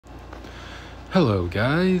Hello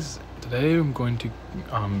guys, today I'm going to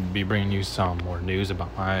be bringing you some more news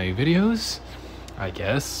about my videos, I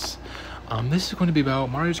guess. This is going to be about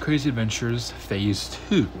Mario's Crazy Adventures Phase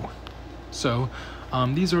 2. So,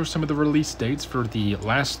 these are some of the release dates for the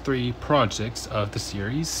last 3 projects of the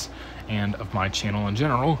series and of my channel in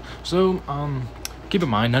general. So, keep in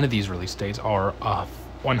mind, none of these release dates are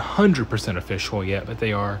 100% official yet, but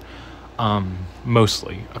they are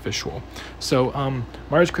mostly official. So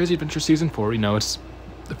Mario's Crazy Adventure Season 4, it's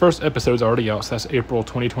the first episode's already out, so that's April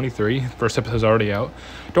 2023. First episode's already out.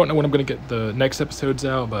 Don't know when I'm gonna get the next episodes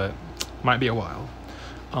out, but might be a while.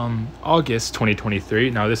 August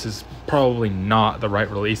 2023. Now this is probably not the right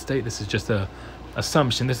release date. This is just a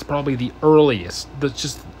assumption. This is probably the earliest,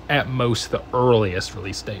 just at most the earliest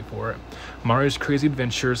release date for it. Mario's Crazy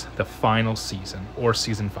Adventures, the final season, or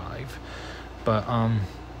season 5. But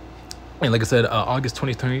and like I said, August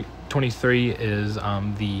 2023 is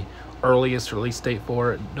the earliest release date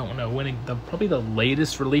for it. Don't know when. Probably the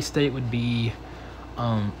latest release date would be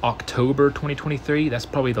October 2023. That's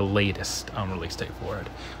probably the latest release date for it.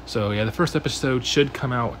 So yeah, the first episode should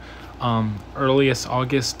come out earliest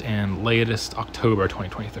August and latest October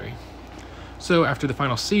 2023. So after the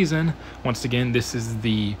final season, once again, this is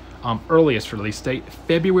the earliest release date,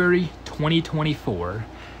 February 2024.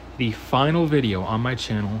 The final video on my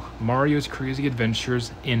channel, Mario's Crazy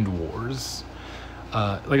Adventures End Wars.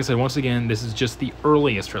 Like I said, once again, this is just the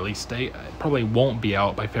earliest release date. It probably won't be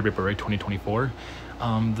out by February 2024.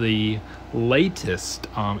 The latest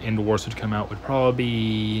End Wars would come out would probably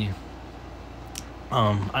be...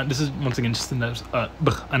 this is, once again, just an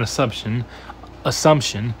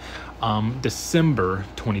assumption. December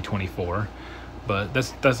 2024. But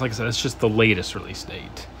that's like I said, it's just the latest release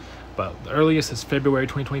date. But the earliest is February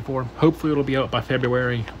 2024. Hopefully it'll be out by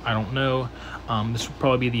February. I don't know. This will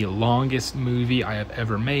probably be the longest movie I have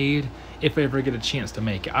ever made, if I ever get a chance to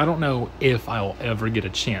make it. I don't know if I'll ever get a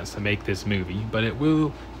chance to make this movie, but it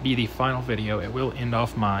will be the final video. It will end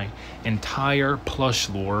off my entire plush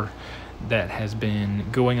lore that has been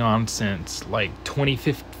going on since like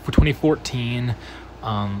 2014.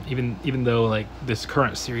 Even though like this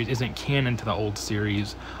current series isn't canon to the old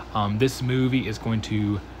series, this movie is going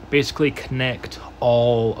to basically connect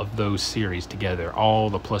all of those series together, all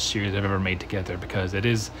the plush series I've ever made together, because it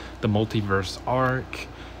is the multiverse arc,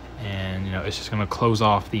 and it's just going to close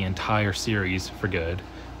off the entire series for good.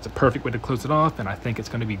 It's a perfect way to close it off, and I think it's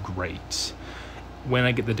going to be great when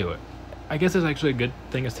I get to do it. I guess it's actually a good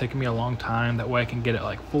thing. It's taken me a long time. That way I can get it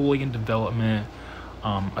like fully in development.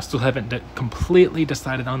 I still haven't completely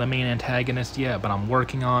decided on the main antagonist yet, but I'm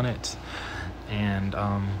working on it. And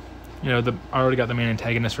I already got the main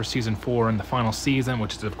antagonist for season 4 in the final season,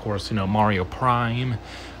 which is of course Mario Prime.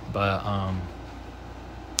 But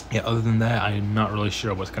yeah, other than that, I'm not really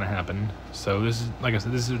sure what's gonna happen. So this is, like I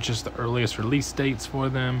said, this is just the earliest release dates for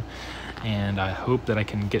them, and I hope that I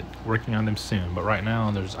can get working on them soon. But right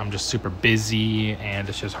now I'm just super busy, and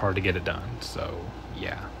it's just hard to get it done. So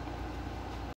yeah.